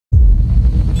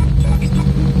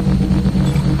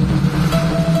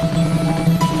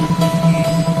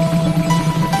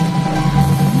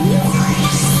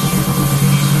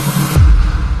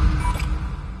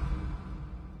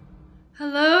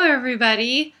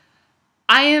everybody.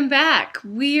 I am back.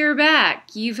 We're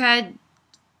back. You've had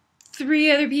 3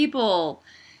 other people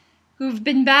who've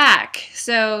been back,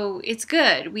 so it's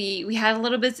good. We had a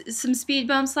little bit some speed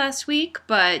bumps last week,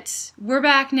 but we're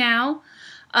back now.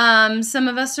 Some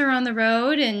of us are on the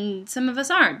road and some of us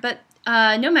aren't, but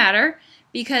no matter,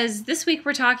 because this week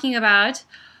we're talking about,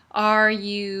 are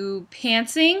you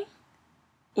pantsing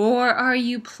or are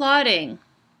you plotting?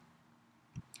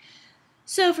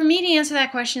 So for me to answer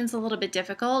that question is a little bit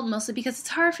difficult, mostly because it's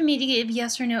hard for me to give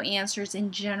yes or no answers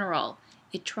in general.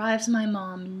 It drives my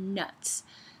mom nuts.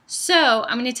 So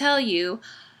I'm going to tell you,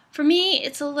 for me,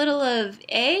 it's a little of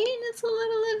A and it's a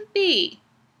little of B.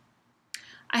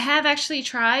 I have actually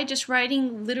tried just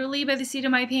writing literally by the seat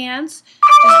of my pants,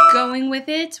 just going with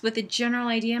it, with a general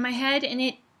idea in my head, and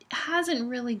it hasn't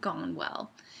really gone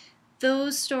well.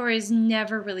 Those stories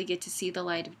never really get to see the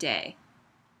light of day.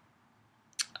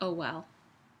 Oh well.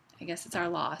 I guess it's our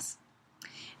loss.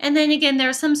 And then again, there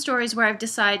are some stories where I've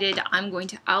decided I'm going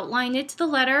to outline it to the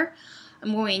letter.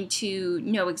 I'm going to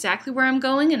know exactly where I'm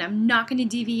going, and I'm not going to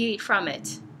deviate from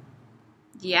it.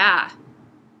 Yeah.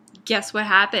 Guess what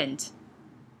happened?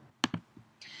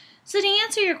 So to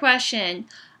answer your question,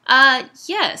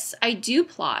 yes, I do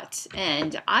plot,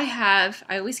 and I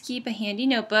always keep a handy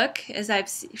notebook, as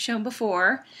I've shown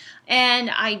before,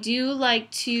 and I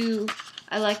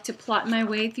like to plot my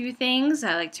way through things.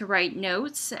 I like to write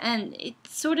notes, and it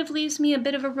sort of leaves me a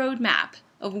bit of a roadmap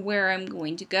of where I'm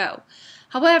going to go.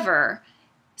 However,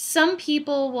 some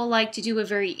people will like to do a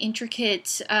very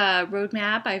intricate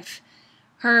roadmap. I've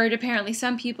heard apparently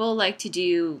some people like to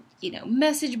do,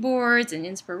 message boards and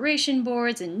inspiration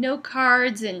boards and note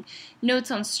cards and notes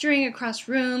on string across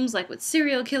rooms like what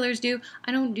serial killers do.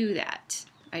 I don't do that.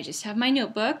 I just have my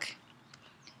notebook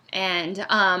and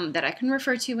that I can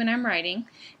refer to when I'm writing,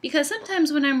 because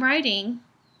sometimes when I'm writing,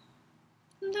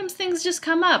 sometimes things just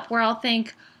come up where I'll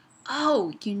think,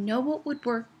 oh, you know what would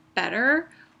work better?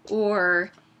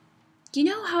 Or, you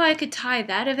know how I could tie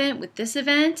that event with this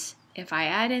event if I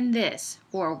add in this?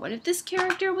 Or what if this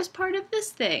character was part of this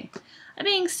thing? I'm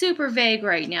being super vague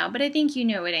right now, but I think you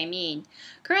know what I mean.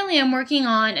 Currently I'm working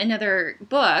on another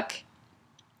book,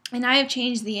 and I have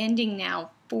changed the ending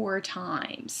now 4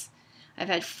 times. I've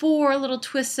had 4 little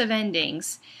twists of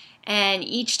endings, and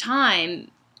each time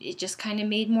it just kind of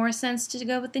made more sense to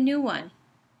go with the new one.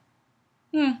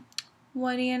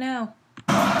 What do you know?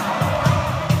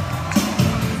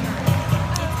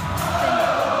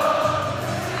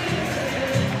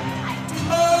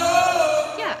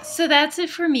 Yeah, so that's it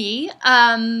for me.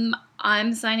 I'm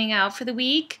signing out for the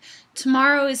week.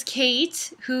 Tomorrow is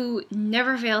Kate, who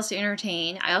never fails to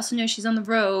entertain. I also know she's on the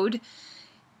road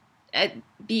at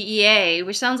BEA,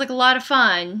 which sounds like a lot of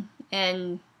fun,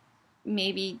 and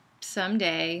maybe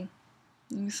someday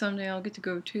I'll get to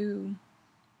go too.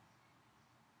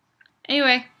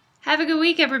 Anyway, have a good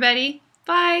week, everybody.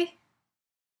 Bye.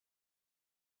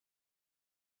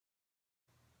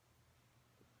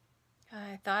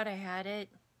 I thought I had it.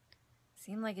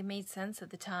 Seemed like it made sense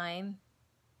at the time.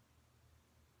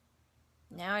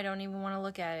 Now I don't even want to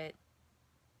look at it.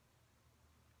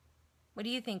 What do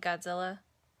you think, Godzilla?